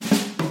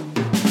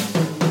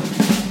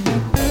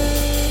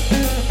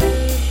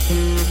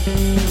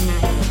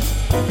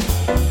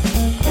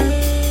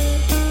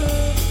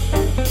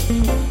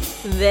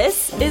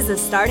is the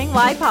Starting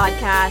Why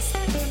podcast.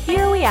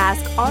 Here we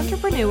ask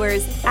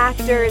entrepreneurs,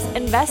 actors,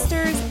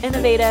 investors,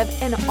 innovative,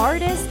 and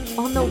artists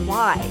on the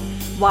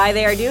why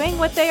they are doing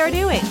what they are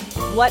doing,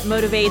 what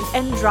motivates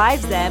and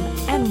drives them,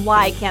 and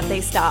why can't they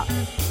stop.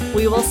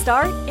 We will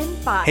start in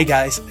 5. Hey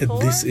guys, 4,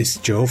 this is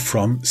Joe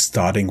from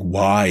Starting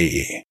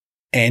Why.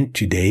 And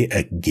today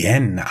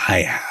again,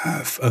 I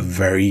have a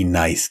very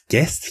nice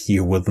guest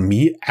here with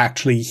me.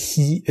 Actually,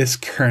 he is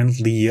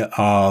currently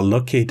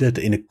located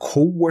in a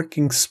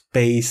co-working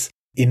space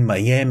in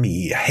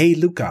Miami. Hey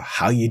Luca,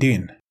 how you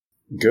doing?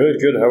 Good.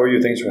 How are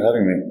you? Thanks for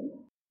having me.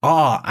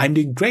 I'm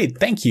doing great.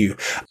 Thank you.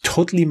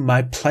 Totally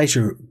my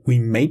pleasure. We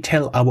may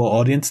tell our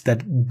audience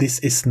that this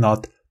is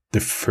not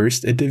the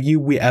first interview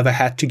we ever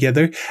had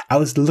together. I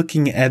was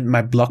looking at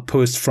my blog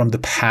post from the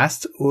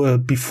past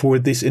before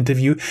this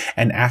interview,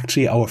 and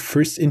actually our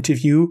first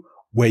interview,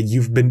 where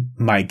you've been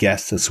my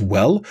guest as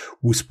well,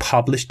 was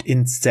published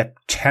in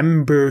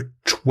September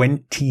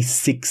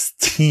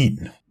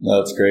 2016.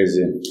 That's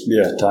crazy.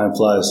 Yeah, time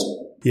flies.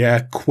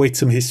 Yeah, quite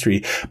some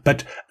history.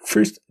 But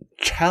first,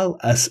 tell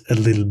us a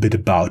little bit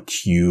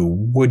about you,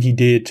 what you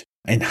did,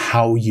 and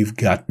how you've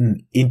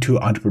gotten into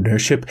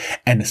entrepreneurship,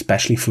 and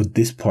especially for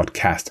this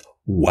podcast,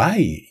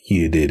 why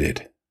you did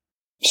it.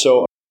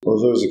 So I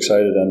was always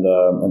excited and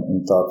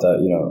thought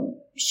that,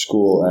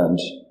 school and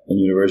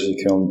university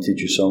can only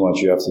teach you so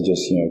much. You have to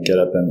just, get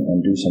up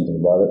and do something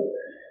about it.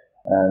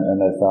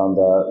 And I found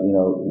that,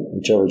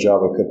 whichever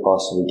job I could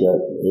possibly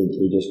get,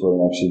 it just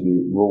wouldn't actually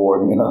be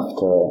rewarding enough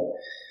to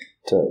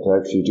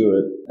actually do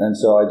it. And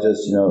so I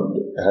just,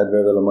 had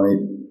very little money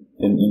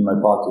in my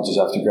pocket just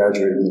after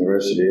graduating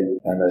university.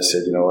 And I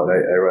said, you know what,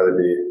 I'd rather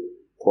be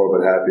poor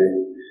but happy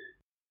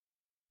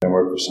than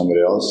work for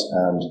somebody else.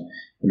 And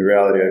in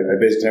reality, I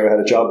basically never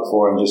had a job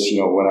before and just,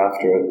 went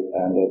after it.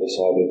 And I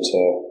decided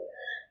to,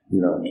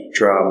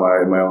 try out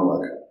my own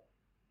luck.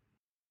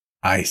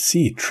 I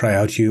see. Try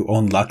out your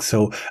own luck.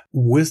 So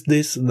was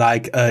this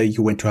like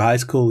you went to high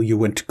school, you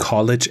went to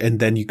college, and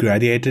then you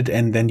graduated,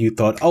 and then you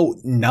thought, oh,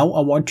 now I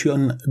want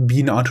to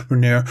be an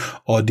entrepreneur?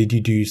 Or did you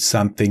do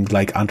something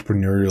like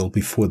entrepreneurial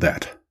before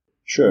that?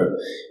 Sure.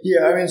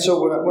 Yeah,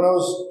 so when I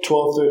was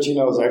 12, 13,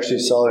 I was actually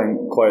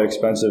selling quite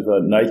expensive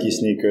Nike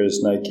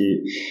sneakers,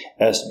 Nike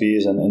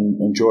SBs, and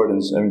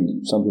Jordans.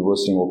 Some people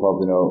listening will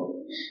probably know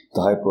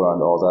the hype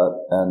around all that,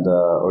 and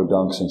or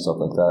Dunks and stuff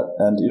like that.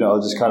 And, I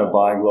was just kind of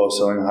buying low,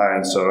 selling high.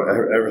 And so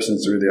ever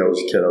since really I was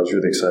a kid, I was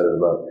really excited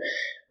about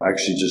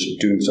actually just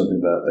doing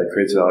something that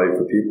creates value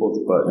for people,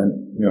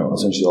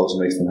 essentially also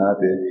makes them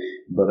happy,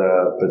 but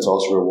it's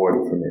also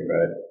rewarding for me,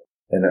 right?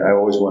 And I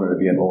always wanted to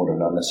be an owner,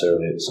 not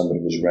necessarily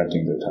somebody who's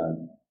renting their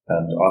time.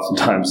 And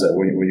oftentimes that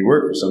when you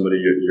work for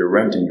somebody, you're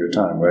renting your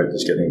time, right?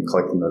 Just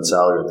collecting that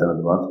salary at the end of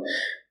the month.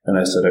 And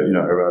I said, I'd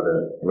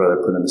rather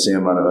put in the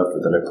same amount of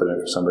effort that I put in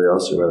for somebody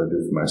else, I'd rather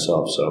do it for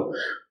myself. So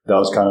that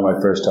was kind of my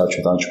first touch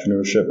with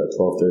entrepreneurship at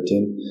 12,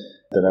 13.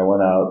 Then I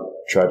went out,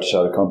 tried to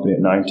start a company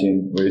at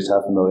 19, raised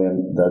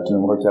 $500,000. That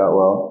didn't work out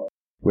well.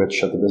 We had to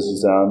shut the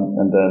business down.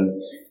 And then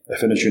I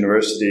finished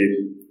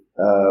university,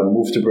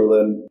 moved to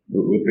Berlin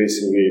with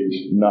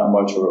basically not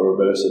much, or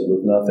better said,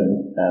 with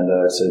nothing. And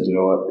I said, you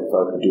know what, if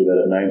I could do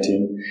that at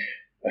 19,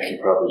 I could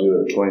probably do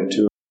it at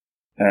 22.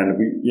 And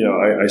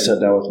I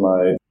sat down with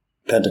my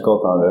Penta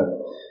co-founder,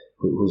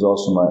 who's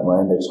also my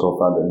Index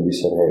co-founder, and we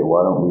said, hey,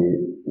 why don't we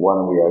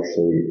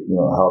actually,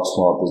 help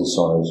small business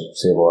owners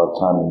save a lot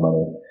of time and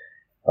money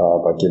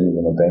by giving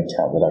them a bank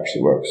account that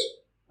actually works.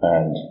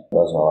 And that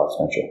was our last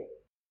venture.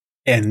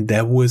 And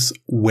that was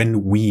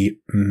when we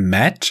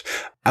met.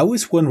 I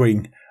was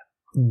wondering,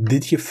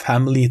 did your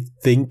family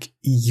think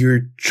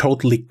you're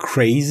totally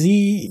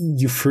crazy?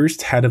 You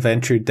first had a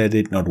venture that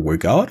did not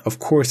work out. Of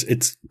course,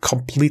 it's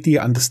completely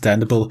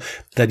understandable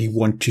that you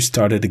want to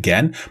start it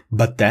again,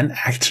 but then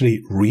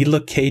actually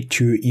relocate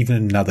to even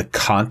another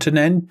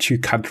continent, to a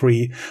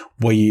country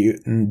where you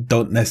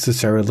don't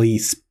necessarily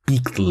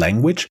speak the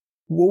language.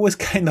 What was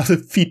kind of the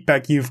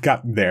feedback you've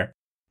gotten there?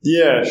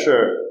 Yeah,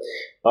 sure.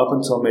 Up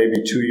until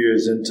maybe 2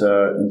 years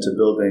into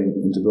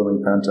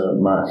building Penta,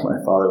 my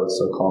father would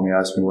still call me,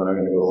 ask me when I'm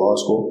going to go to law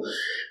school.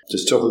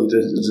 Just totally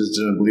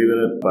didn't believe in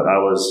it. But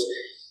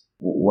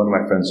one of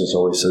my friends just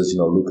always says,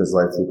 Luca's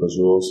life, Luca's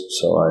rules.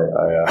 So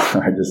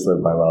I just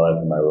live by my life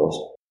and my rules.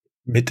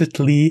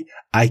 Admittedly,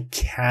 I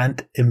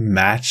can't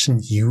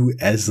imagine you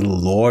as a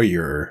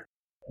lawyer.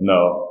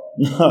 No,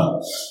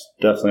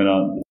 definitely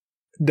not.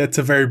 That's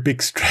a very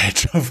big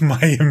stretch of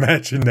my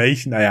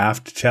imagination, I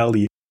have to tell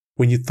you.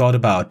 When you thought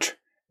about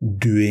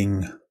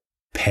doing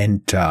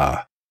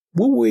Penta,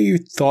 what were your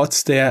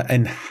thoughts there,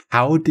 and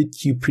how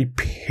did you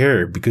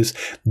prepare? Because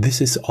this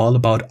is all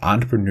about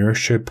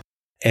entrepreneurship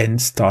and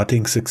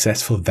starting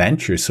successful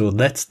ventures. So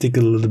let's dig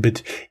a little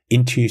bit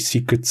into your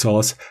secret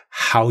sauce,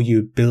 how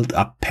you built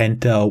up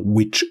Penta,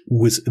 which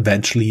was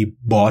eventually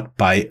bought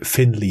by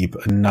FinLeap,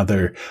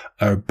 another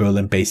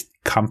Berlin-based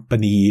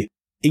company,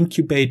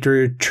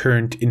 incubator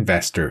turned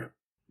investor.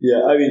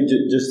 Yeah,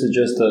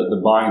 just the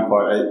buying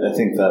part, I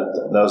think that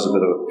was a bit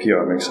of a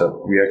PR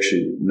mix-up. We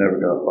actually never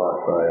got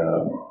bought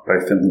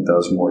by FinLeap. That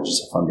was more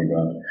just a funding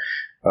round.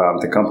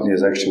 The company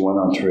has actually went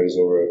on to raise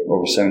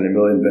over 70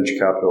 million venture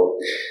capital.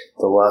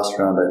 The last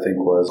round, I think,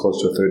 was close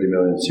to a 30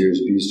 million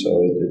Series B, so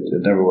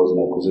it never was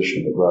an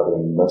acquisition, but rather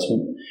an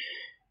investment.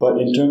 But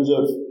in terms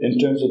of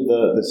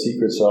the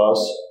secret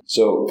sauce,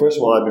 so first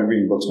of all, I've been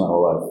reading books my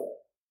whole life,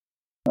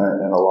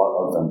 and a lot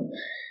of them.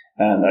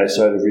 And I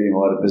started reading a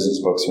lot of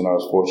business books when I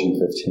was 14,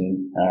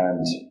 15,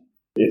 and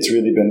it's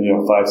really been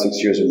 5-6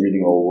 years of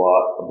reading a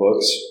lot of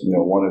books, 1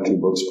 or 2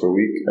 books per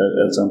week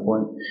at some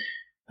point.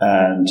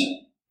 And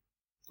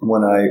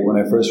when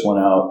I first went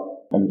out,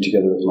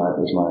 together with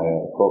my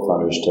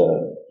co-founders to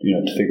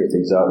figure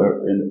things out.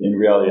 In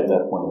reality, at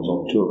that point, there was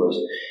only 2 of us.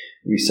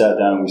 We sat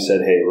down and we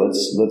said, hey,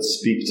 let's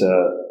speak to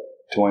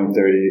 20,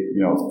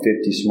 30,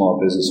 50 small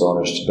business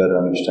owners to better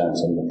understand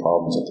some of the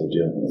problems that they're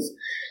dealing with.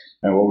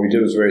 And what we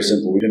did was very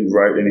simple. We didn't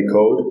write any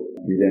code.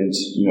 We didn't,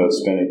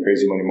 spend any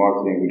crazy money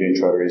marketing. We didn't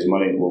try to raise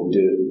money. What we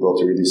did is we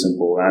built a really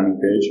simple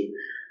landing page.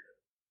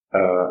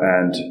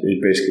 And it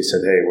basically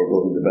said, hey, we're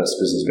building the best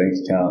business bank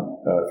account.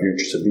 If you're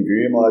interested, leave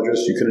your email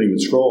address. You couldn't even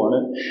scroll on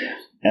it.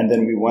 And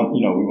then we went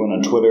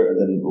on Twitter and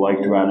then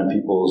liked random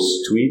people's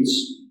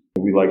tweets.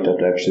 We liked up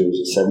to actually, it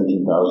was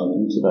 17,000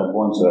 tweets at that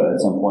point. So at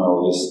some point I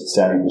was just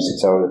standing for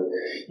 6 hours,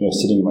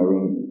 sitting in my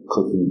room,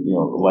 clicking,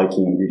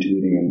 liking and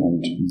retweeting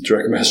and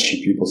direct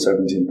messaging people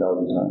 17,000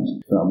 times,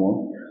 if not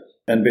more.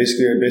 And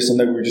basically, based on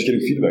that, we were just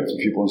getting feedback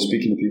from people and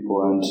speaking to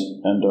people.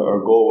 And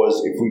our goal was,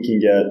 if we can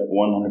get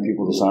 100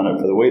 people to sign up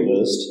for the wait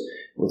list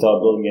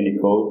without building any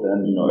code,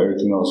 then,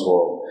 everything else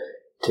will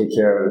take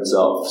care of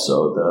itself.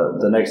 So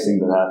the next thing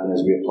that happened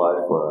is we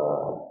applied for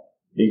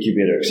an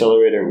incubator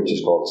accelerator, which is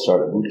called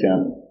Startup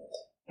Bootcamp.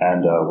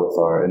 And with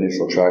our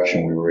initial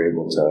traction, we were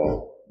able to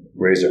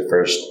raise our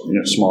first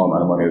small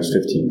amount of money. It was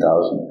 15,000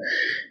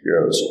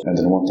 euros. And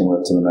then one thing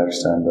led to the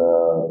next. And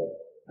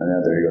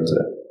yeah, there you go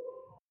today.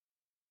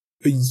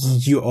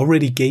 You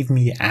already gave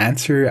me an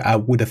answer I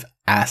would have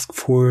asked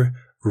for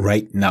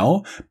right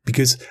now,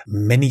 because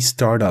many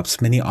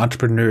startups, many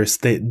entrepreneurs,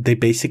 they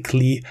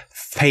basically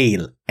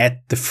fail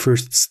at the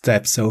first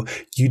step. So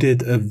you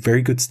did a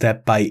very good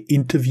step by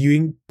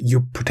interviewing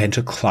your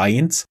potential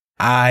clients.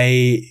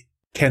 I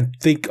can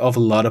think of a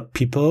lot of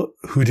people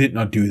who did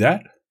not do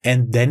that.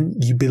 And then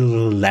you build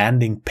a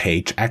landing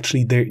page.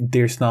 Actually,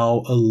 there's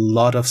now a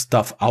lot of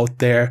stuff out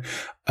there,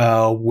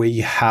 where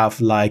you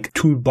have like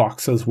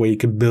toolboxes where you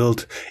can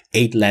build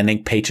 8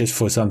 landing pages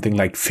for something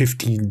like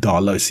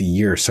 $15 a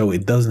year. So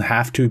it doesn't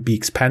have to be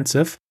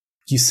expensive.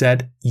 You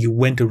said you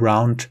went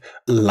around,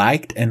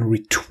 liked and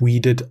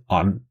retweeted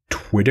on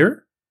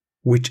Twitter,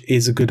 which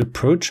is a good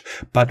approach.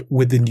 But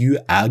with the new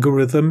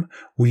algorithm,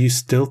 will you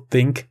still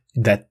think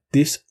that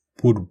this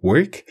would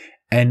work?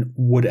 And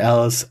what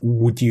else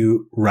would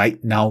you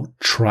right now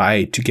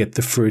try to get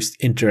the first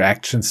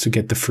interactions, to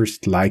get the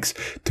first likes,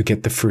 to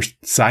get the first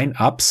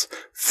sign-ups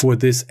for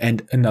this?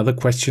 And another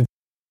question,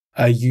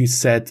 you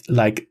said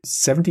like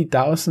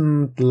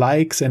 70,000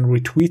 likes and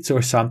retweets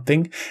or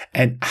something.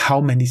 And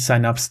how many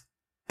sign-ups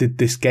did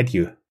this get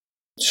you?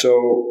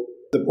 So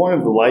the point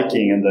of the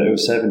liking, and it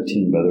was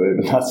 17, by the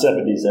way, but not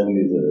 70. 70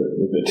 is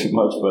a bit too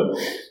much, but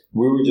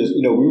we were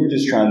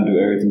just trying to do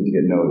everything to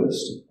get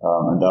noticed.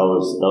 And that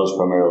was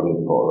primarily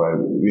the goal, right?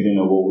 We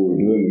didn't know what we were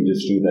doing. We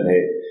just knew that,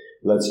 hey,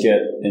 let's get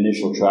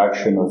initial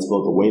traction. Let's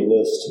build a wait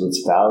list.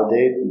 Let's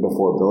validate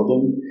before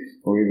building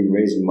or even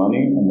raising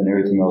money. And then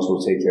everything else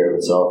will take care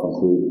of itself,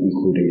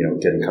 including,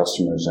 getting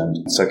customers.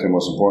 And second,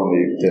 most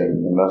importantly,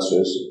 getting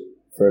investors.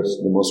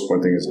 First, the most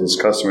important thing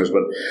is customers.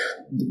 But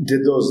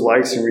did those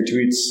likes and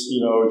retweets,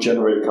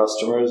 generate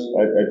customers?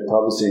 I'd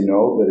probably say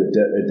no, but it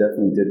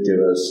definitely did give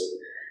us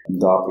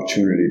the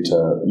opportunity to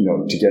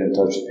get in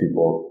touch with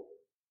people,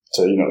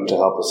 to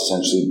help us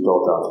essentially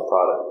build out the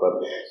product. But,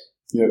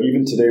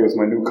 even today with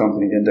my new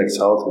company, Index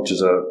Health, which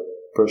is a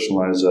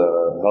personalized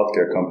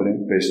healthcare company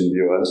based in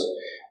the US,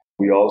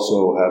 we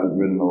also haven't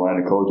written a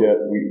line of code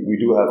yet. We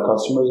do have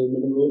customers,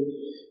 admittedly,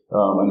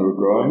 and we're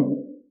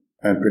growing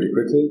and pretty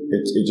quickly.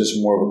 It's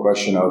just more of a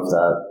question of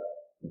that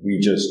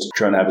we just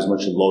try to have as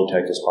much low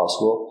tech as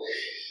possible,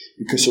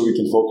 because so we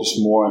can focus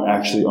more on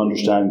actually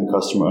understanding the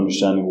customer,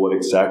 understanding what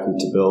exactly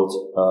to build,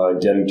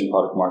 getting to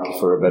product market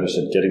for a better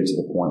set, getting to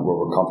the point where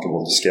we're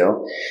comfortable to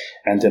scale.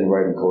 And then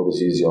writing code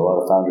is easy. A lot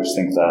of founders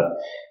think that,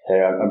 hey,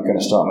 I'm going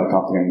to start my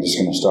company, I'm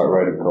just going to start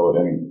writing code.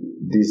 I mean,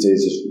 these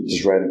days,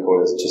 just writing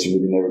code has just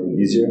really never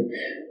been easier.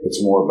 It's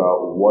more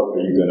about what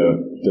are you going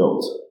to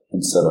build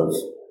instead of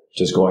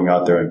just going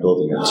out there and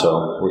building it.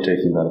 So we're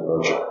taking that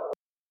approach.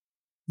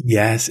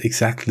 Yes,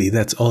 exactly.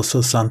 That's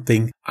also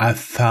something I've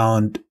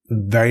found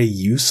very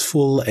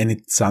useful, and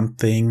it's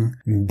something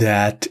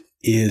that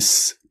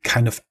is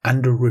kind of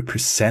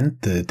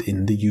underrepresented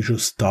in the usual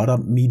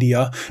startup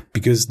media,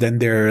 because then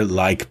there are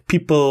like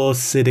people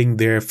sitting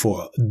there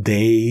for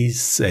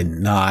days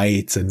and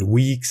nights and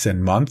weeks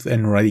and months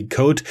and writing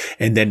code,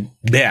 and then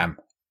bam,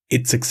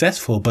 it's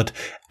successful. But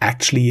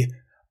actually,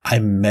 I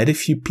met a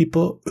few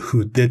people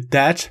who did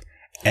that,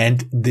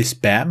 and this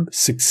bam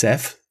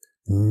success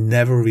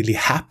never really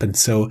happened.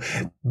 So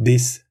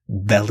this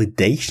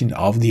validation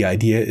of the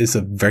idea is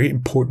a very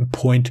important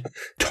point.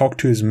 Talk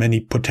to as many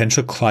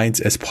potential clients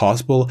as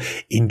possible.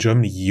 In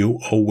Germany, you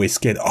always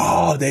get,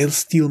 they'll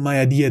steal my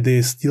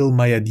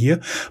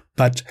idea.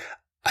 But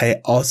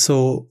I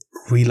also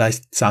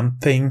realized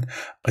something,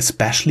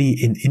 especially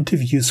in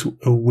interviews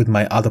with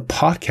my other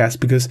podcasts,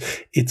 because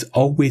it's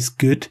always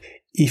good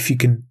if you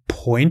can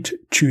point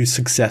to a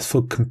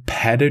successful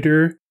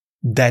competitor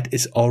that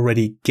is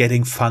already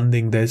getting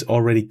funding, that is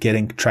already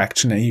getting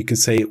traction, and you can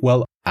say,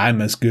 well,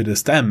 I'm as good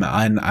as them,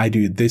 and I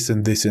do this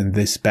and this and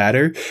this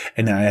better,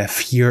 and I have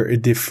here a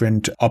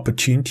different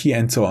opportunity,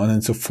 and so on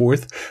and so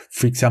forth.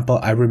 For example,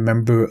 I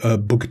remember a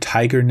Book a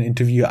Tiger, an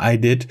interview I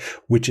did,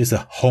 which is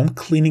a home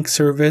cleaning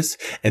service,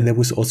 and that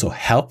was also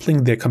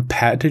helping their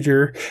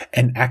competitor,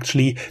 and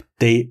actually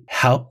they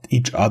helped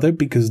each other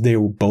because they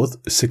were both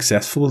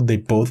successful. They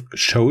both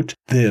showed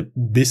the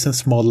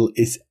business model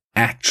is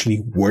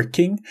actually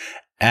working.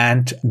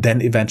 And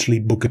then eventually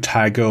Book a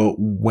Tiger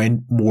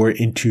went more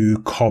into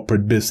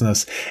corporate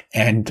business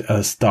and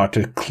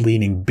started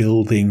cleaning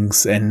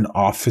buildings and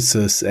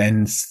offices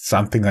and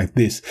something like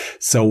this.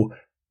 So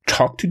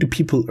talk to the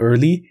people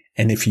early.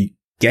 And if you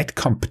get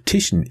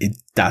competition, it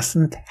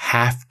doesn't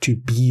have to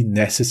be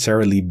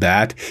necessarily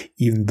bad,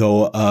 even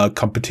though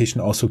competition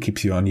also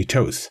keeps you on your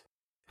toes.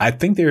 I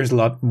think there's a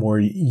lot more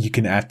you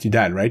can add to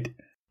that, right?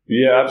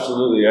 Yeah,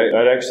 absolutely.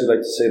 I'd actually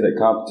like to say that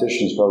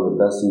competition is probably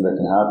the best thing that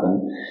can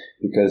happen,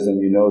 because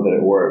then you know that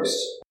it works.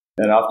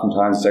 And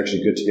oftentimes it's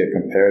actually good to get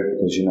compared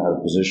because you know how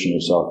to position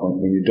yourself.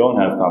 When you don't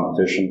have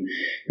competition,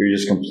 you're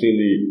just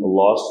completely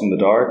lost in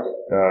the dark.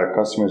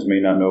 Customers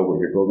may not know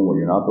what you're building, what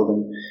you're not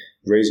building.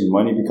 Raising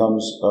money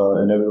becomes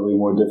inevitably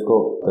more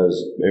difficult because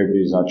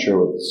everybody's not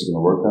sure what this is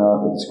going to work or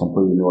not. It's a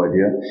completely new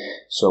idea.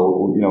 So,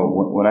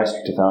 when I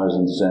speak to founders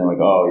and saying like,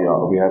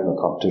 we have no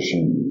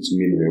competition, it's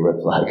immediately a red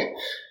flag.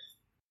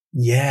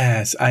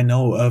 Yes, I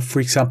know. For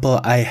example,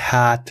 I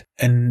had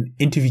an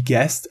interview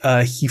guest.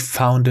 He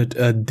founded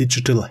a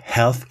digital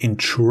health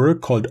insurer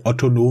called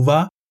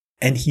Autonova.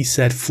 And he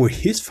said for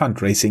his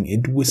fundraising,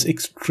 it was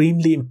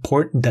extremely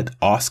important that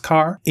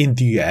Oscar in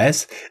the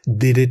US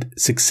did it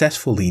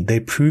successfully.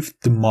 They proved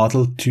the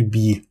model to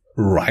be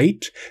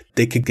right.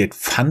 They could get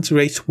funds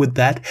raised with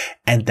that,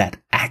 and that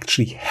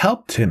actually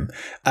helped him.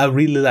 I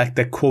really like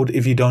that quote.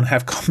 If you don't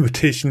have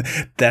competition,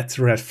 that's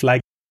a red flag.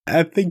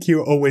 I think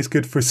you're always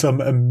good for some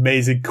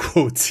amazing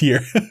quotes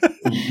here.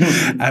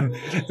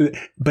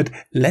 But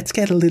let's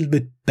get a little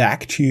bit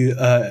back to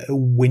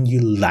when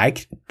you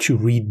like to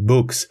read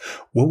books.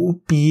 What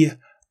would be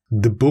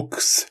the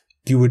books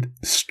you would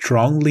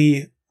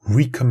strongly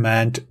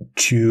recommend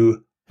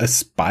to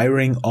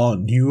aspiring or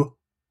new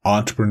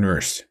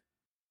entrepreneurs?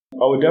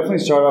 I would definitely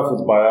start off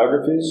with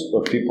biographies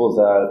of people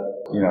that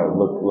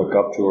look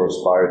up to or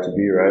aspire to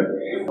be, right?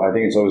 I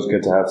think it's always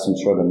good to have some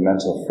sort of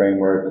mental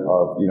framework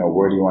of,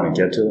 where do you want to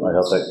get to?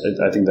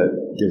 I think that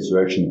gives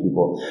direction to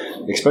people,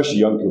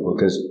 especially young people,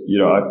 because,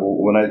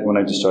 when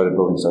I just started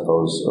building stuff, I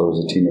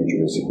was a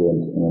teenager basically,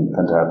 and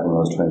Penta happened when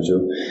I was 22,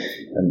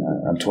 and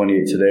I'm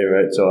 28 today,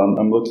 right? So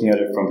I'm looking at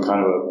it from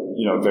kind of a,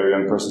 very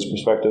young person's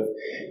perspective.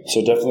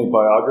 So definitely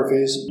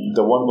biographies.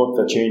 The one book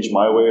that changed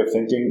my way of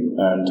thinking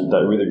and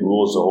that really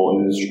rules the whole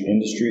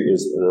industry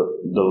is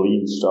the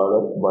Lean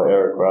Startup by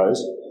Eric Ries.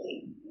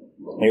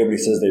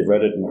 Everybody says they've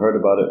read it and heard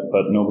about it,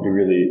 but nobody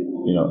really,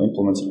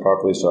 implements it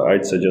properly. So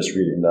I'd suggest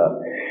reading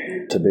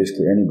that to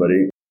basically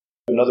anybody.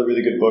 Another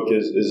really good book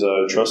is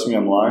Trust Me,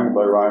 I'm Lying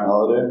by Ryan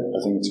Holiday. I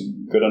think it's a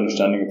good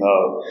understanding of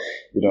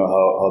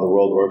how the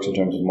world works in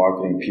terms of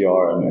marketing,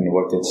 PR, and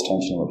what gets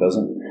attention and what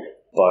doesn't.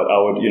 But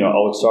I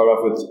would start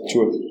off with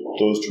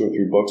those two or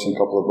three books and a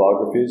couple of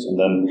biographies, and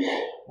then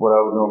what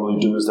I would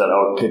normally do is that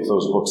I would pick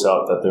those books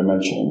out that they're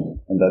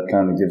mentioning, and that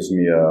kind of gives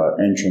me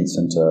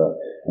entrance into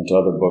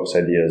other books,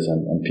 ideas,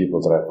 and people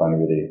that I find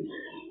really,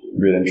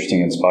 really interesting,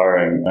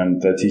 inspiring,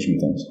 and that teach me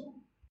things.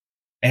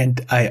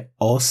 And I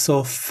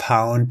also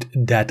found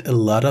that a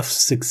lot of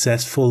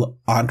successful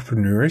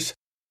entrepreneurs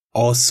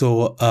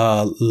also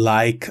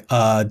like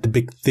the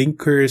big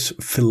thinkers'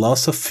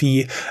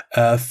 philosophy.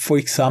 For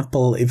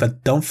example, if I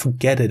don't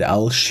forget it,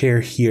 I'll share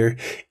here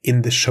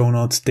in the show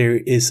notes. There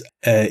is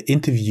an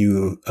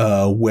interview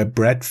where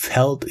Brad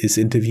Feld is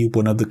interviewed,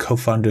 one of the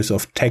co-founders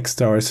of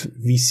Techstars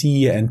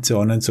VC and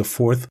so on and so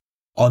forth,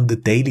 on the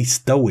Daily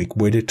Stoic,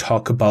 where they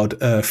talk about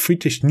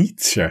Friedrich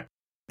Nietzsche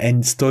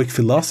and Stoic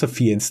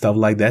philosophy and stuff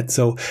like that.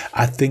 So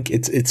I think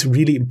it's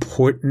really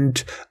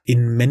important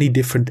in many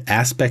different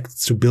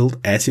aspects to build,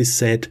 as you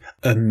said,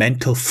 a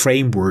mental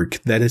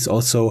framework. That is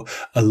also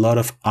a lot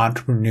of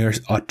entrepreneurs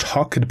are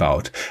talking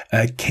about.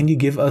 Can you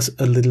give us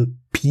a little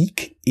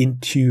peek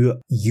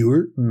into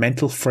your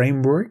mental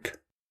framework?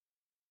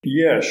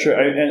 Yeah, sure.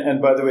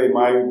 And by the way,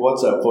 my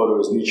WhatsApp photo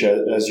is Nietzsche.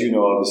 As you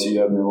know, obviously,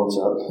 you have me on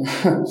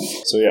WhatsApp.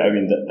 So yeah,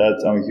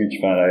 that's I'm a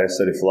huge fan. I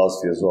studied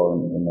philosophy as well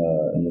in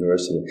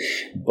university.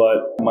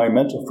 But my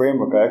mental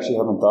framework, I actually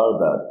haven't thought of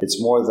that.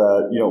 It's more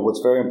that,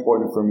 what's very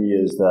important for me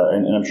is that,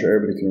 and I'm sure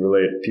everybody can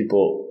relate,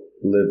 people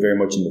live very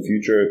much in the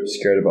future,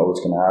 scared about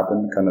what's going to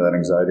happen, kind of that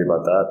anxiety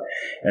about that,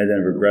 and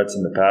then regrets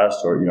in the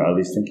past, or, at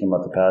least thinking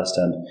about the past.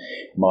 And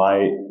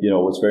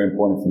what's very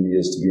important for me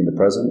is to be in the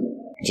present,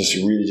 just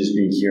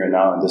being here and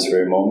now in this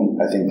very moment.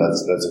 I think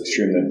that's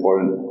extremely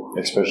important,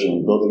 especially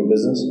when building a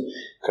business,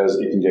 because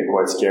it can get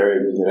quite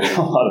scary. You get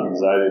a lot of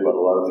anxiety about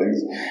a lot of things.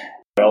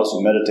 I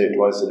also meditate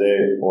twice a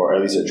day, or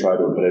at least I try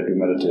to, but I do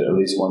meditate at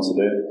least once a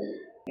day.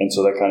 And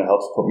so that kind of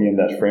helps put me in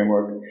that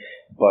framework.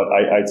 But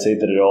I'd say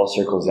that it all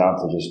circles down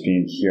to just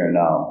being here and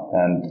now.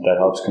 And that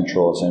helps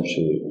control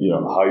essentially,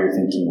 how you're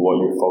thinking, what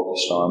you're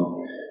focused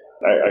on.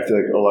 I feel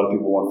like a lot of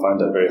people won't find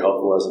that very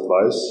helpful as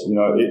advice.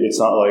 It's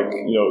not like,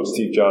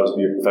 Steve Jobs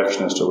be a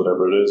perfectionist or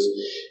whatever it is.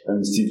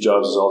 And Steve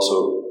Jobs is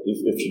also,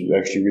 if you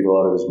actually read a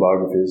lot of his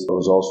biographies, it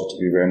was also to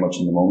be very much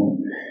in the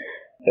moment.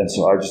 And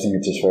so I just think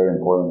it's just very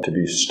important to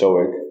be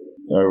stoic.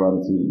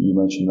 Ironically, you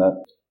mentioned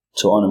that.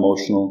 So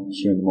unemotional,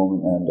 here in the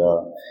moment,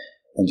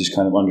 and just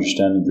kind of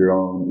understanding your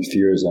own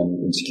fears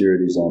and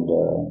insecurities and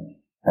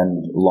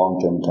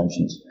long-term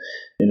intentions.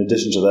 In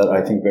addition to that,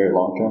 I think very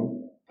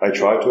long-term. I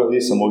try to, at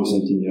least. I'm always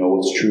thinking,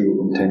 what's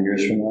true in 10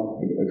 years from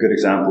now. A good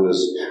example is,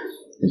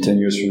 in 10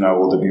 years from now,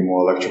 will there be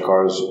more electric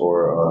cars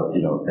or,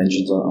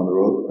 engines on the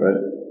road,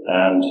 right?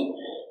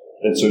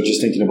 And so just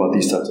thinking about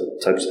these types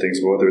of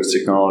things, whether it's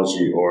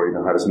technology or,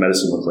 how does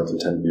medicine look like in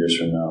 10 years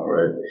from now,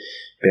 right?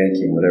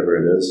 Banking, whatever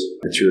it is,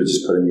 it's really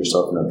just putting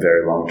yourself in a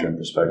very long-term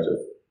perspective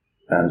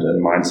and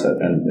mindset.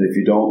 And if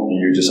you don't,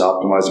 you're just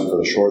optimizing for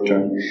the short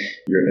term,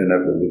 you're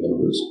inevitably going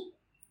to lose.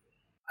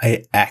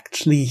 I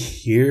actually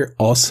hear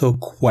also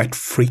quite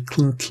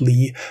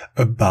frequently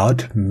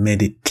about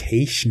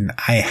meditation.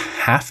 I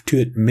have to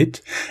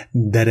admit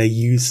that I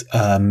use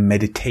a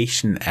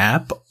meditation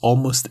app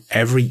almost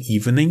every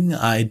evening.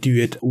 I do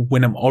it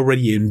when I'm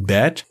already in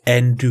bed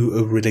and do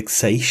a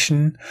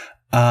relaxation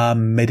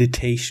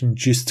meditation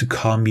just to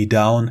calm me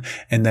down.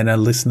 And then I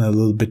listen a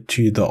little bit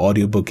to the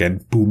audiobook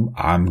and boom,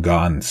 I'm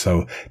gone.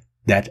 So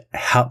that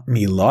helped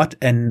me a lot.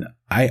 And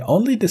I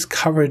only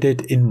discovered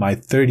it in my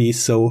 30s.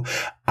 So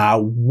I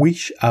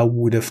wish I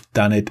would have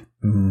done it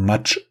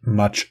much,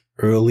 much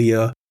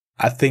earlier.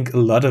 I think a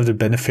lot of the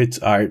benefits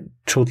are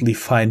totally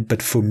fine.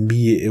 But for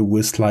me, it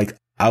was like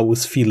I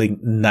was feeling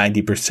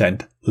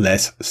 90%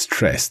 less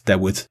stressed.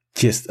 That was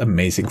just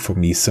amazing for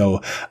me.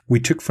 So we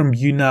took from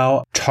you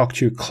now, talk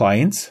to your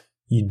clients.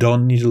 You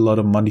don't need a lot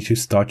of money to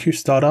start your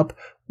startup.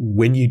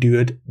 When you do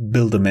it,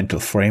 build a mental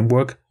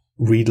framework,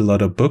 read a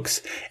lot of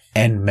books,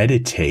 and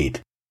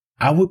meditate.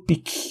 I would be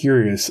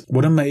curious.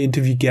 One of my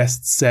interview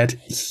guests said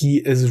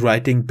he is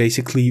writing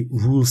basically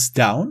rules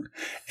down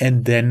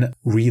and then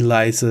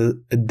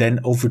then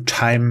over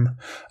time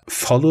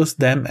follows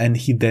them, and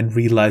he then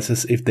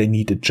realizes if they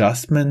need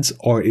adjustments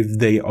or if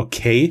they're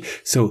okay.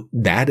 So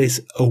that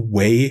is a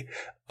way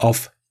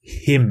of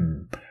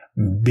him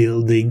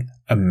building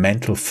a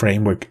mental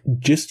framework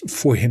just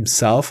for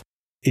himself.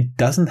 It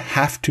doesn't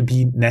have to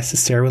be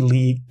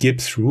necessarily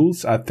Gibbs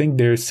rules. I think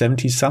there's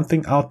 70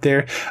 something out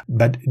there,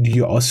 but do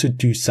you also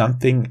do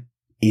something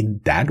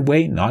in that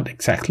way? Not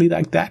exactly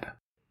like that.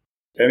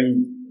 I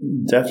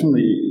mean,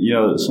 definitely,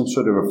 some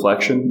sort of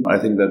reflection. I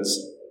think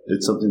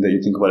it's something that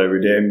you think about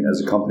every day. I mean,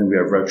 as a company, we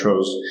have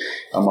retros.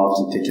 I'm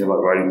often thinking about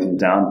writing things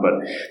down, but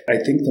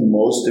I think the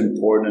most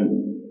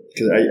important,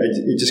 because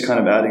it's just kind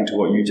of adding to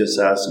what you just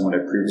asked and what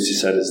I previously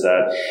said, is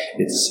that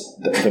it's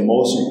the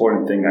most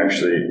important thing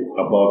actually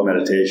above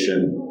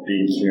meditation,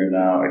 being here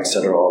now,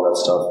 etc., all that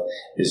stuff,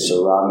 is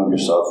surrounding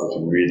yourself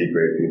with really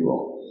great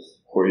people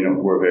who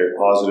are very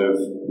positive,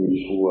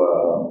 who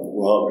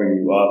will help bring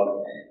you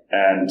up.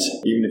 And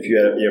even if you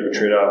have a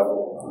trade-off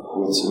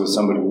with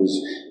somebody who's,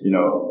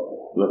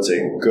 let's say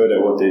good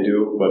at what they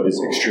do, but is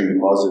extremely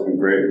positive and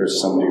great,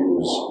 versus somebody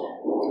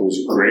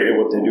who's great at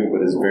what they do,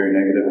 but is very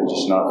negative and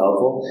just not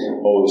helpful,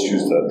 always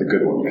choose the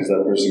good one, because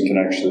that person can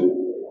actually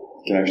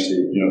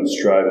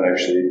strive and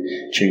actually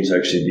change to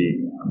actually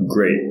be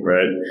great,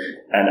 right?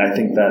 And I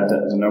think that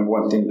the number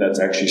one thing that's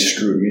actually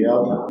screwed me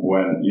up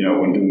when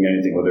doing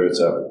anything, whether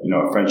it's a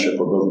friendship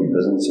or building a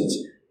business,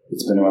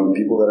 it's been around the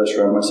people that I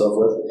surround myself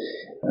with,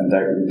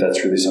 and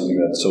that's really something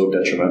that's so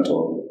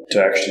detrimental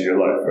to actually your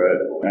life,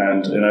 right?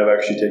 And I've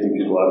actually taken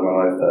people out of my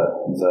life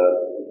that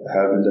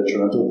have been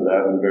detrimental, that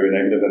have been very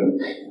negative,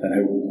 and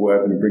who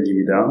have been bringing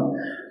me down.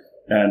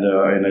 And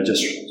I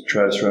just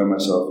try to surround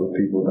myself with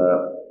people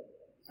that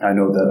I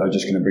know that are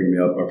just going to bring me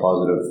up, are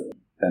positive.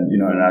 And,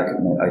 and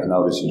I can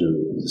obviously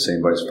do the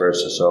same vice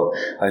versa. So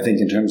I think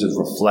in terms of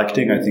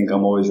reflecting, I think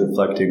I'm always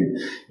reflecting,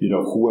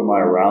 who am I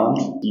around?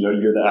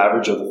 You're the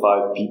average of the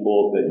 5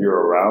 people that you're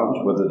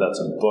around, whether that's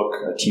a book,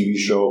 a TV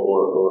show,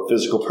 or a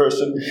physical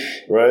person,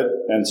 right?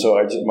 And so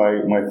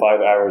my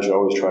 5 average, I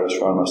always try to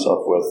surround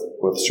myself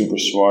with super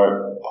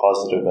smart,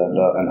 positive,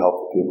 and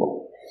helpful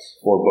people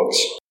or books.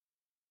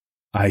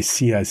 I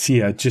see.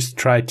 I just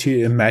try to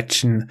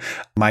imagine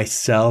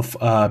myself,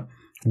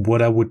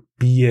 what I would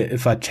be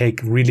if I take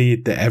really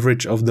the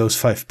average of those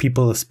 5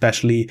 people,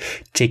 especially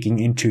taking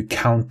into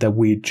account that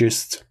we're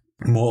just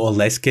more or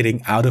less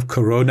getting out of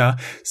Corona.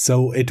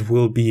 So it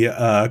will be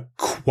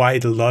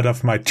quite a lot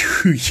of my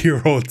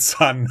 2-year-old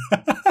son.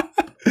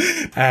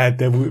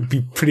 That would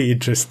be pretty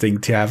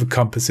interesting to have a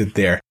composite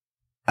there.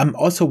 I'm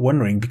also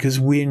wondering, because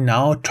we're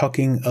now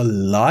talking a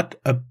lot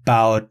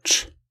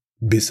about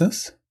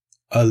business,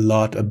 a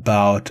lot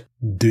about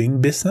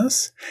doing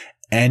business,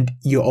 and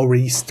you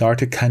already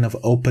started kind of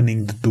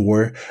opening the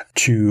door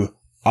to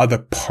other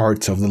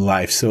parts of the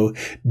life. So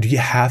do you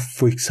have,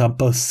 for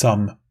example,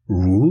 some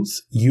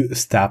rules you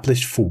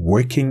established for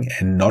working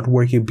and not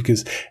working?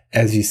 Because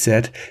as you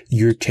said,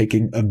 you're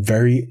taking a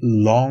very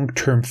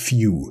long-term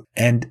view,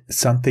 and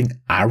something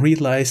I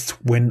realized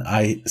when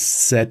I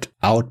set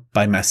out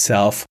by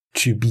myself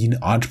to be an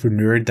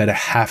entrepreneur, that I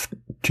have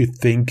to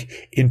think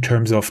in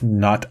terms of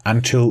not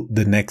until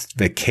the next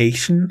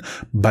vacation,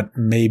 but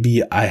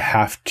maybe I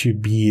have to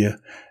be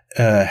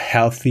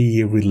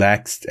healthy,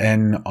 relaxed,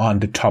 and on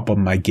the top of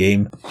my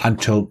game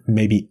until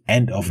maybe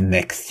end of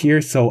next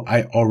year. So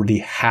I already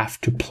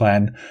have to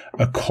plan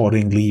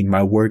accordingly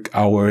my work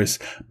hours,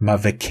 my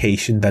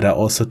vacation, that I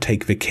also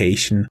take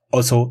vacation.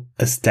 Also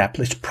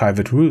establish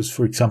private rules.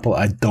 For example,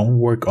 I don't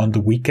work on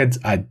the weekends.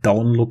 I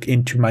don't look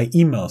into my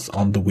emails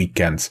on the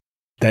weekends.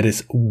 That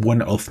is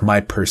one of my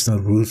personal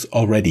rules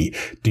already.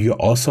 Do you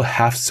also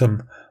have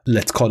some,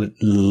 let's call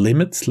it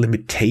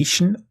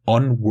limitation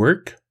on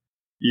work?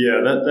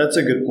 Yeah, that's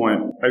a good point.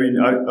 I mean,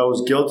 I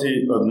was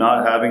guilty of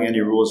not having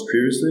any rules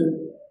previously.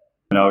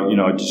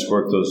 I just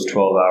work those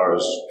 12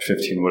 hours,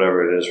 15,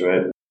 whatever it is,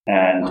 right?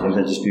 And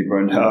then just be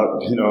burned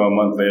out, a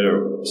month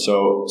later.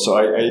 So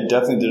I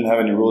definitely didn't have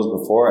any rules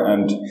before.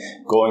 And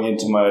going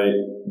into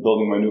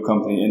building my new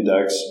company,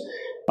 Index,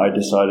 I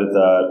decided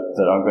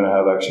that I'm going to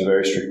have actually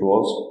very strict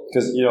rules.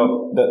 Because,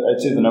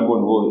 I'd say the number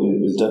one rule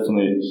is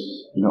definitely,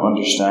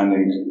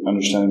 understanding,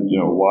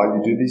 why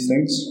you do these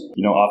things.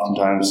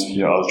 Oftentimes,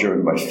 I was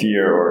driven by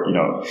fear or,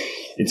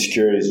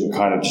 insecurities. We're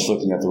kind of just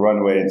looking at the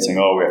runway and saying,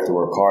 oh, we have to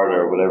work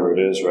harder or whatever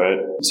it is, right?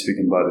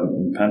 Speaking about it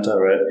in Penta,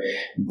 right?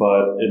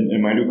 But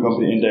in my new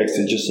company, Index,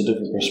 it's just a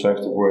different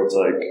perspective where it's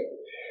like,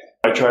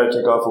 I try to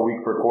take off a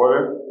week per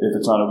quarter. If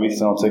it's not a week,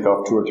 then I'll take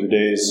off 2 or 3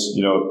 days,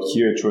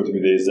 here, 2 or 3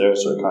 days there,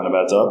 so it kind of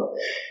adds up.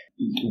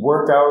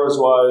 Work hours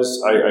wise,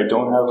 I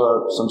don't have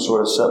some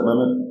sort of set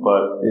limit,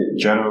 but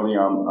generally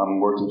I'm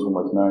working from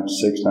like 9 to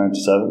 6, 9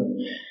 to 7,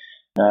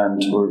 and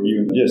or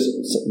even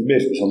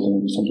basically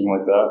something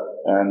like that.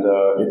 And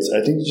I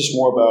think it's just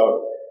more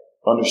about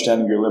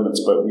understanding your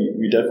limits. But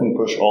we definitely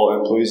push all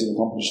employees in the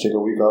company to take a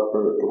week off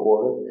per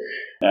quarter,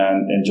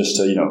 and just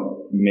to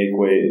make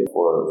way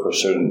for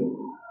certain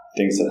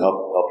things that help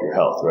your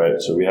health, right?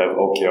 So we have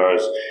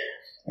OKRs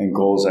and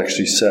goals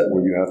actually set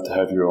where you have to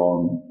have your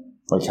own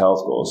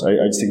health goals.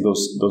 I just think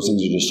those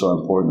things are just so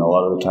important. A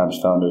lot of the times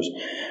founders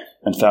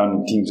and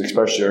founding teams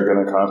especially are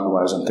going to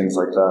compromise on things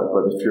like that.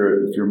 But if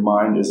your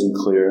mind isn't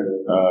clear,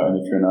 and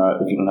if you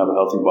don't have a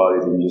healthy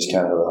body, then you just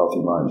can't have a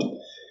healthy mind.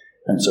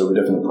 And so we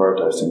definitely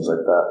prioritize things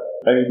like that.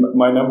 I mean,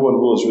 my number one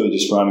rule is really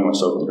just surrounding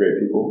myself with great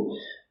people,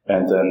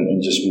 and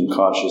just being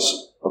conscious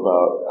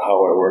about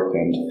how I work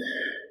and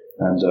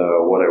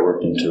what I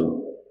worked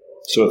into,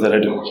 so that I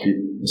don't repeat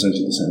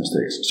essentially the same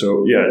mistakes.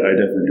 So yeah, I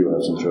definitely do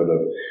have some sort of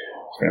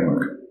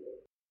framework.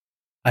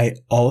 I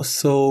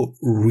also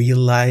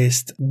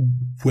realized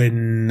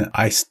when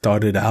I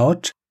started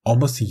out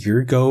almost a year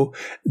ago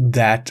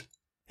that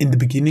in the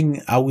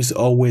beginning I was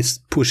always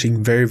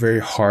pushing very,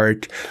 very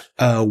hard,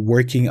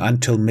 working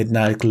until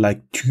midnight,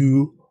 like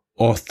 2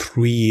 or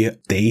 3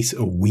 days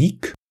a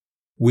week,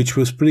 which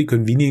was pretty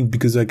convenient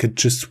because I could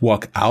just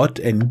walk out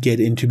and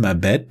get into my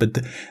bed. But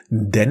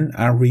then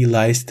I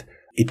realized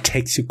it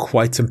takes you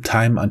quite some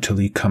time until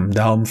you come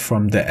down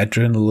from the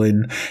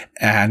adrenaline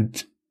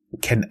and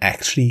can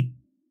actually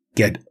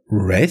get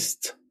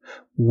rest,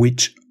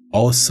 which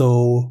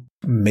also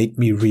made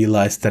me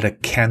realize that I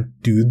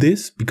can't do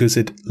this because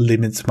it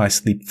limits my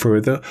sleep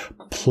further.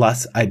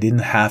 Plus, I didn't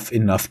have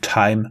enough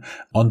time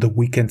on the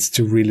weekends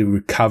to really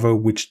recover,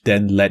 which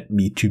then led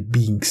me to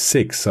being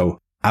sick. So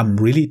I'm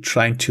really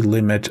trying to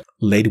limit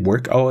late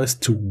work hours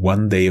to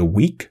 1 day a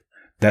week.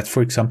 That's,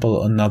 for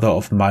example, another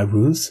of my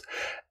rules.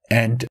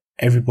 And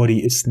everybody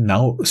is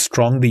now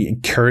strongly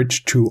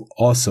encouraged to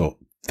also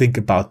think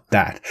about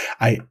that.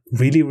 I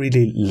really,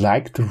 really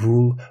like the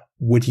rule,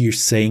 what you're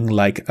saying,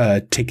 like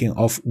taking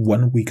off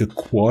 1 week a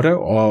quarter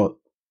or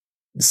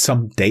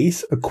some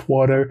days a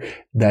quarter.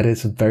 That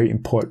is a very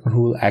important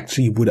rule.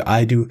 Actually, what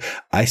I do,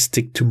 I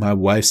stick to my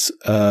wife's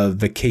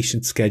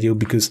vacation schedule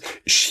because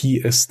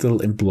she is still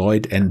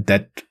employed, and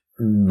that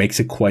makes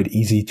it quite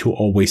easy to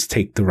always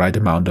take the right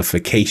amount of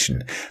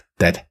vacation.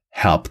 That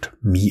helped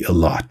me a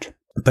lot.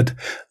 But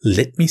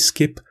let me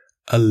skip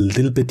a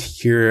little bit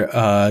here,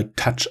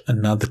 touch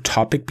another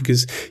topic,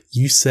 because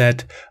you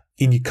said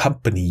in your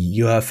company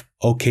you have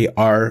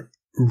OKR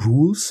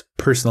rules,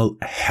 personal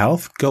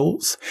health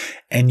goals,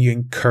 and you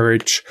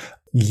encourage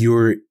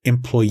your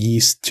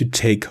employees to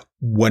take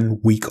 1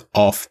 week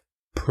off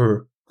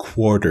per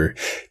quarter.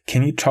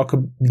 Can you talk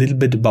a little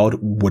bit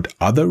about what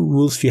other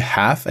rules you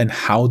have and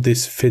how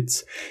this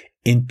fits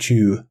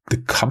into the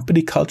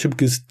company culture,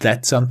 because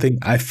that's something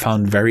I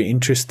found very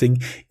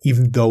interesting,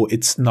 even though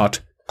it's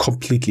not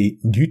completely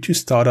new to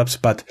startups,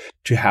 but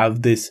to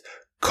have this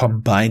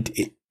combined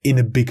in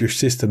a bigger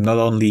system, not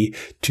only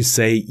to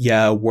say,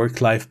 yeah,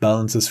 work-life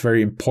balance is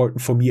very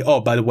important for me.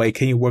 Oh, by the way,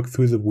 can you work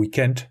through the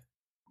weekend?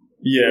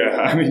 Yeah,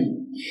 I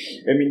mean,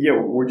 yeah,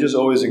 we're just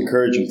always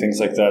encouraging things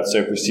like that. So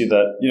if we see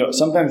that,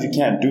 sometimes you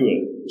can't do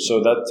it. So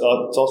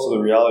it's also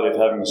the reality of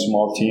having a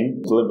small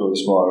team,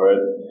 deliberately small,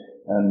 right?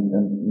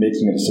 And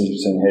making a decision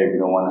saying, hey, we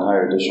don't want to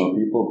hire additional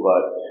people,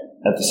 but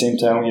at the same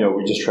time,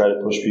 we just try to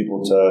push people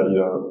to,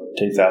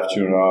 take the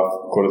afternoon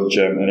off, go to the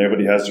gym, and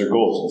everybody has their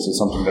goals. This is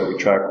something that we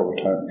track over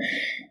time.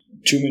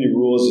 Too many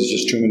rules is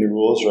just too many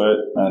rules, right?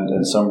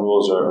 And some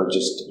rules are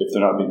just, if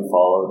they're not being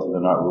followed, then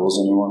they're not rules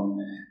anymore.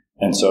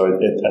 And so at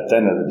the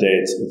end of the day,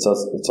 it's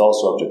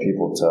also up to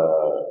people to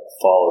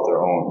follow their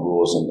own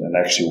rules and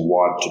actually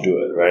want to do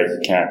it, right? You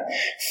can't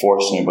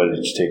force anybody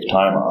to take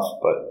time off,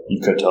 but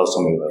you could tell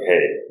somebody like,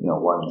 hey,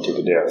 why don't you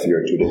take a day off here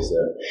or 2 days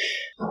there?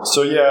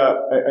 So yeah,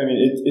 I mean,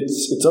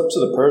 it's up to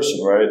the person,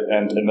 right?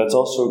 And that's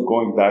also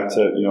going back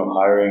to,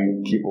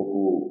 hiring people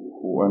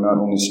who are not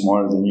only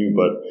smarter than you,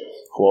 but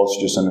who also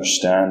just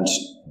understand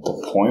the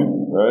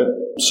point, right?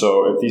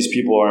 So if these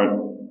people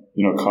aren't,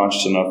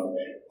 conscious enough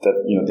that,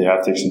 they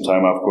have to take some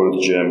time off, go to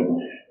the gym,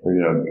 or,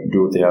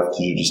 do what they have to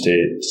do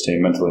to stay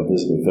mentally and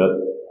physically fit,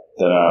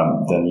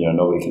 then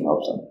nobody can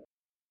help them.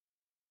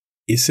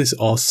 Is this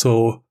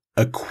also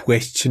a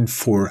question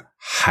for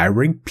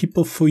hiring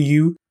people for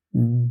you?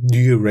 Do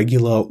you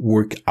regular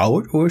work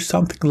out or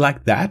something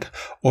like that?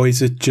 Or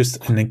is it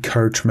just an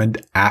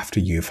encouragement after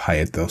you've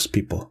hired those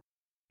people?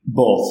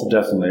 Both,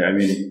 definitely. I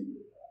mean,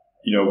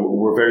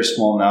 we're very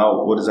small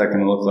now. What is that going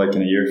to look like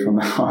in a year from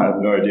now? I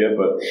have no idea,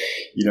 but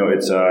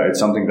it's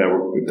something that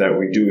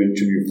we do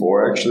interview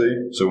for,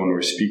 actually. So when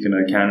we're speaking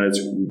to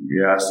candidates,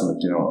 we ask them,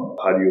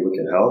 how do you look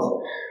at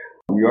health?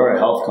 We are a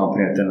health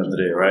company at the end of the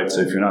day, right?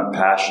 So if you're not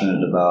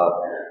passionate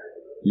about,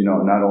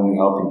 not only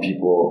helping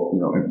people,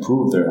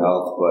 improve their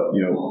health, but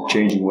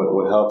changing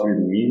what health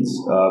really means,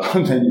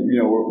 then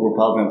we're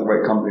probably not the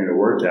right company to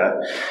work at.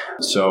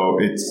 So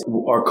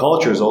our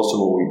culture is also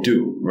what we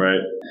do, right?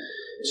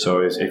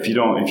 So if you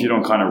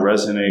don't kind of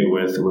resonate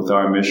with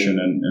our mission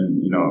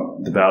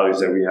and the values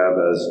that we have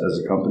as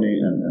a company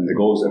and the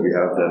goals that we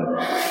have,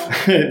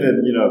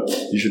 then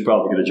you should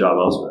probably get a job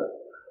elsewhere.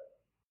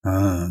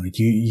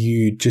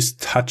 You just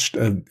touched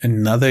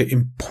another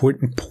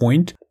important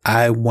point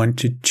I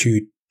wanted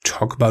to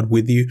talk about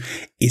with you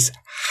is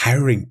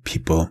hiring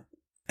people.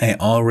 I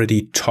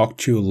already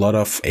talked to a lot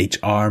of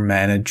HR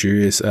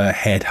managers,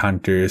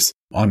 headhunters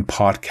on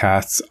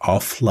podcasts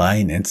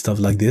offline and stuff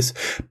like this,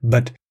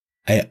 but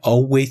I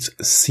always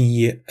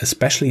see,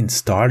 especially in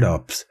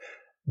startups,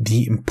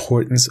 the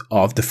importance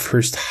of the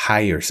first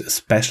hires,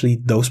 especially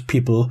those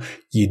people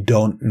you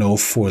don't know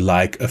for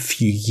like a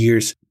few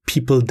years,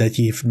 people that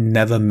you've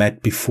never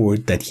met before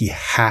that you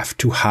have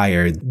to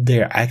hire.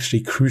 They're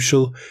actually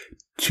crucial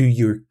to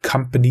your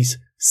company's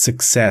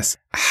success.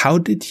 How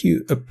did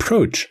you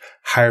approach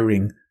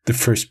hiring the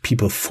first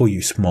people for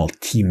your small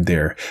team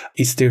there?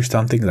 Is there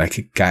something like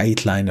a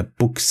guideline, a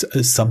book,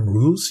 some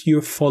rules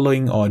you're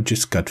following, or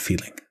just gut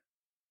feeling?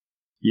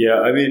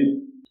 Yeah, I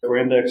mean, for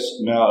Index,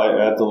 now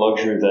I have the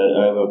luxury that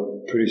I have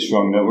a pretty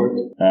strong network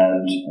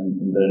and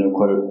I know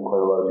quite a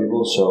lot of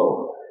people.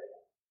 So,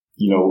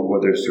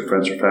 whether it's through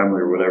friends or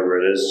family or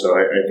whatever it is. So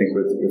I think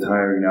with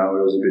hiring now,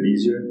 it was a bit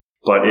easier.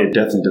 But it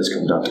definitely does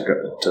come down to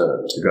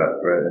gut,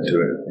 right? And to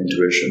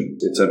intuition.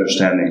 It's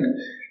understanding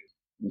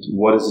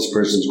what is this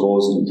person's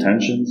goals and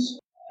intentions.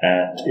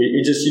 And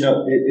it just,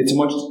 it's a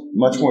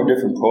much more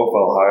different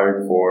profile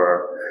hiring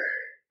for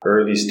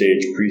early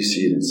stage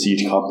pre-seed and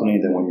seed company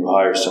than when you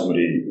hire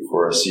somebody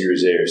for a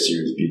Series A or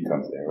Series B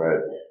company, right?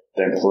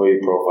 The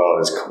employee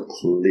profile is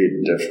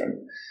completely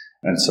different.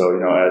 And so,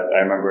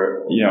 I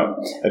remember,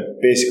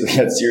 basically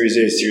at Series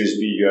A, Series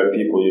B, you have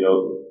people,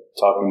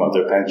 talking about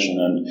their pension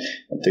and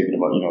thinking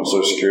about,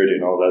 Social Security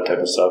and all that type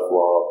of stuff,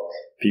 while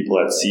people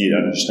at seed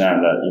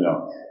understand that, the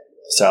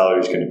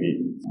salary is going to be,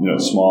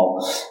 small,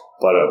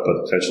 but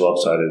the potential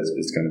upside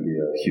is going to be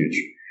huge.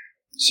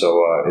 So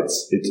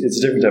it's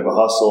a different type of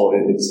hustle.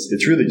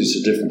 It's really just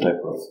a different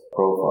type of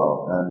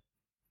profile. And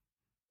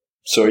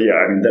so yeah,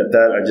 I mean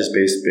that I just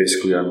based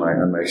basically on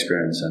my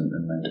experience and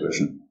my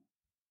intuition.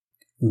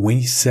 When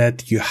you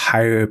said you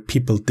hire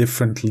people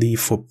differently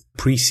for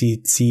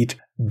pre-seed, seed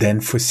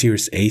than for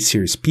Series A,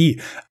 Series B,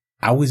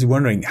 I was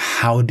wondering,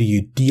 how do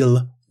you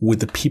deal with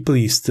the people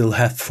you still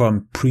have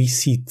from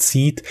pre-seed,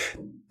 seed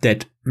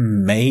that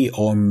may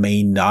or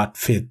may not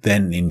fit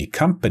then in the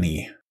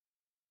company?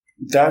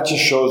 That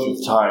just shows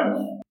with time.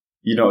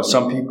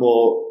 Some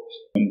people,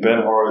 and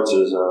Ben Horowitz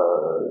is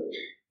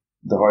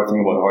the hard thing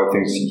about hard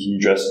things, he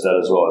addresses that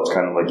as well. It's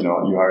kind of like, you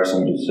hire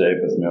somebody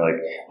today, but then they're like,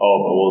 oh,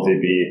 but will they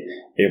be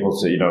able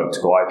to, to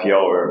go IPO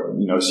or,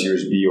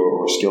 Series B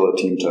or scale a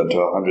team to 100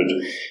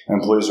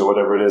 employees or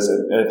whatever it is.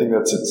 And I think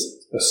it's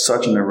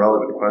such an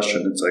irrelevant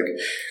question. It's like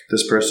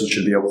this person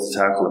should be able to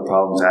tackle the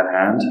problems at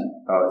hand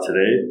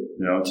today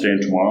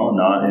and tomorrow,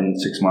 not in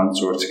 6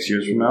 months or 6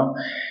 years from now.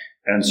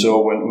 And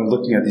so when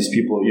looking at these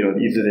people,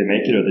 either they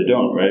make it or they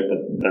don't, right?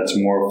 But that's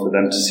more for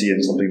them to see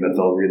in something that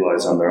they'll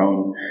realize on their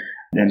own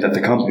and that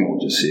the company will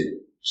just see.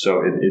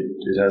 So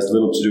it has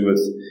little to do with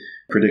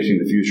predicting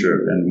the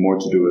future and more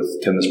to do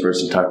with, can this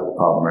person tackle the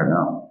problem right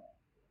now?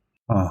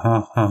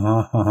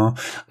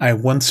 I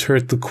once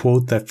heard the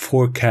quote that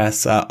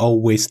forecasts are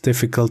always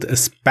difficult,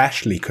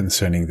 especially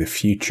concerning the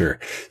future.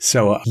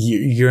 So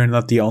you're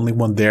not the only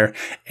one there.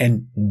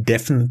 And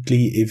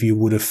definitely, if you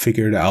would have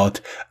figured out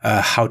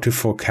how to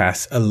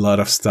forecast a lot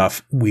of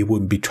stuff, we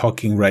wouldn't be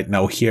talking right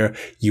now here.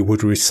 You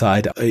would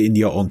reside in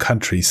your own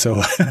country.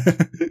 So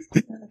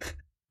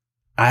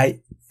I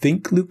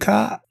think,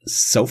 Luca,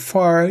 so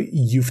far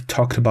you've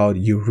talked about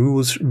your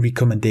rules,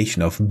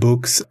 recommendation of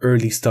books,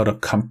 early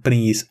startup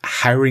companies,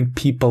 hiring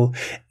people,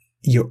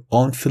 your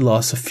own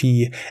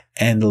philosophy,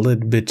 and a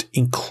little bit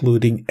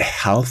including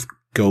health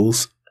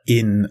goals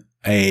in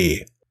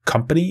a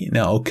company, in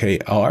an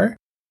OKR.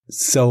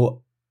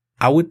 So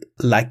I would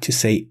like to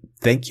say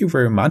thank you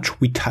very much.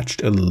 We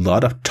touched a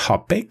lot of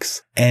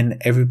topics, and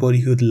everybody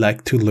who'd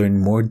like to learn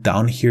more,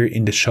 down here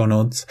in the show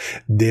notes,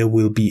 there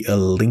will be a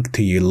link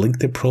to your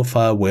LinkedIn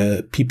profile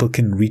where people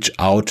can reach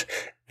out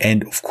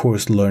and, of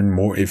course, learn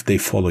more if they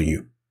follow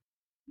you.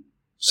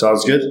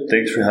 Sounds good.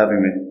 Thanks for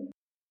having me.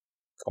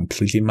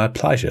 Completely my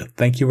pleasure.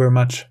 Thank you very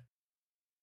much.